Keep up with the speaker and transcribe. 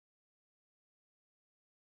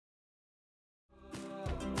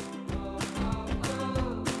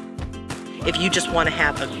if you just want to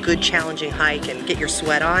have a good challenging hike and get your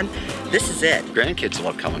sweat on, this is it. Grandkids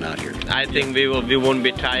love coming out here. I think we won't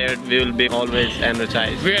be tired. We will be always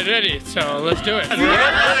energized. We're ready, so let's do it. We're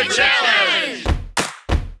the challenge!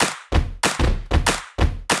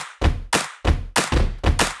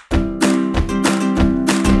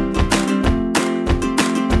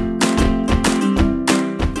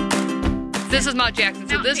 This is Mount Jackson,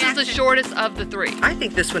 so this is the shortest of the three. I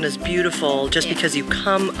think this one is beautiful just because you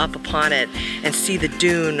come up upon it and see the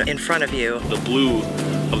dune in front of you. The blue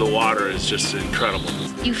of the water is just incredible.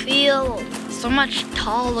 You feel so much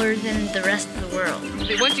taller than the rest of the world.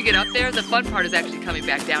 Once you get up there, the fun part is actually coming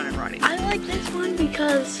back down and running. I like this one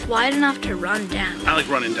because it's wide enough to run down. I like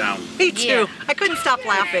running down. Me too. Yeah. I couldn't stop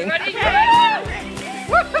laughing.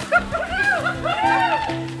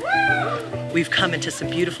 We've come into some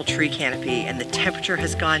beautiful tree canopy and the temperature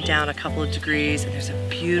has gone down a couple of degrees and there's a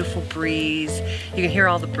beautiful breeze. You can hear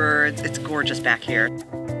all the birds. It's gorgeous back here.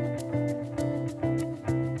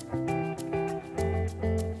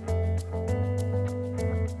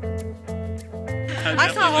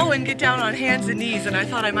 I saw Owen get down on hands and knees and I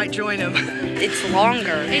thought I might join him. It's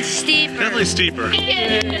longer. It's steeper. Definitely steeper.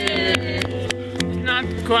 Not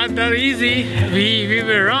quite that easy. We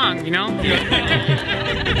were wrong, you know?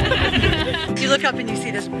 You look up and you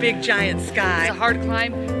see this big giant sky. It's a hard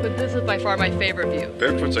climb, but this is by far my favorite view.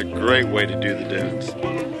 Barefoot's a great way to do the dunes,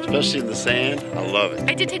 especially in the sand. I love it.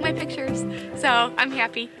 I did take my pictures, so I'm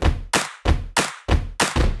happy.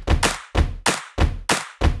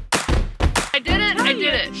 I did it! I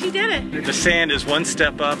did it! She did it. The sand is one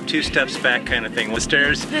step up, two steps back kind of thing. The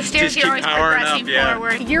stairs The stairs just here keep are always powering progressing up, yeah.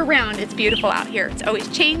 forward. Year round, it's beautiful out here. It's always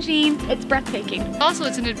changing. It's breathtaking. Also,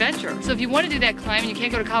 it's an adventure. So if you want to do that climb and you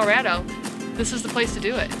can't go to Colorado, this is the place to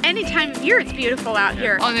do it. Any time of year, it's beautiful out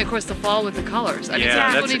here. Oh, and of course the fall with the colors. I mean,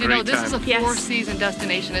 Yeah, so people that's a need to know great this is a time. Yes. four-season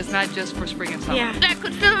destination. It's not just for spring and summer. Yeah. I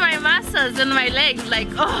could feel my muscles in my legs like,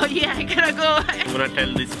 oh yeah, I gotta go. I'm gonna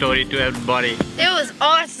tell this story to everybody. It was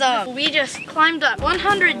awesome. We just climbed up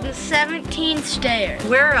 117 stairs.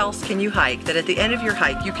 Where else can you hike that at the end of your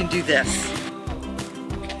hike you can do this?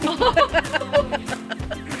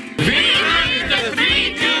 We are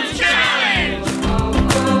the